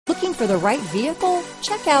Looking for the right vehicle?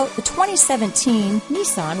 Check out the 2017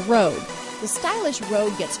 Nissan Rogue. The stylish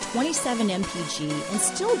Rogue gets 27 mpg and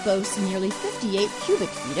still boasts nearly 58 cubic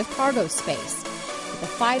feet of cargo space. With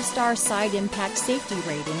a 5-star side impact safety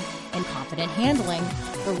rating and confident handling,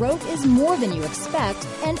 the Rogue is more than you expect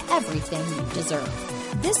and everything you deserve.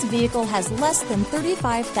 This vehicle has less than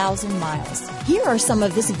 35,000 miles. Here are some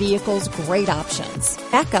of this vehicle's great options: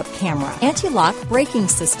 backup camera, anti-lock braking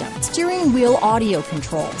system, steering wheel audio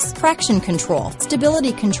controls, traction control,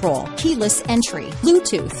 stability control, keyless entry,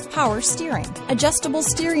 Bluetooth, power steering, adjustable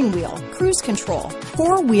steering wheel, cruise control,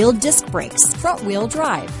 4-wheel disc brakes, front wheel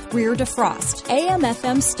drive, rear defrost,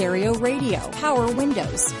 AM/FM stereo radio, power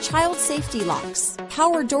windows, child safety locks,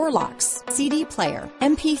 power door locks, CD player,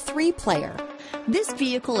 MP3 player. This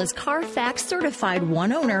vehicle is CARFAX certified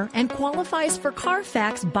one owner and qualifies for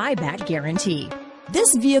CARFAX buyback guarantee.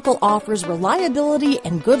 This vehicle offers reliability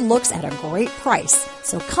and good looks at a great price.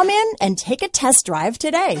 So come in and take a test drive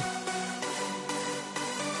today.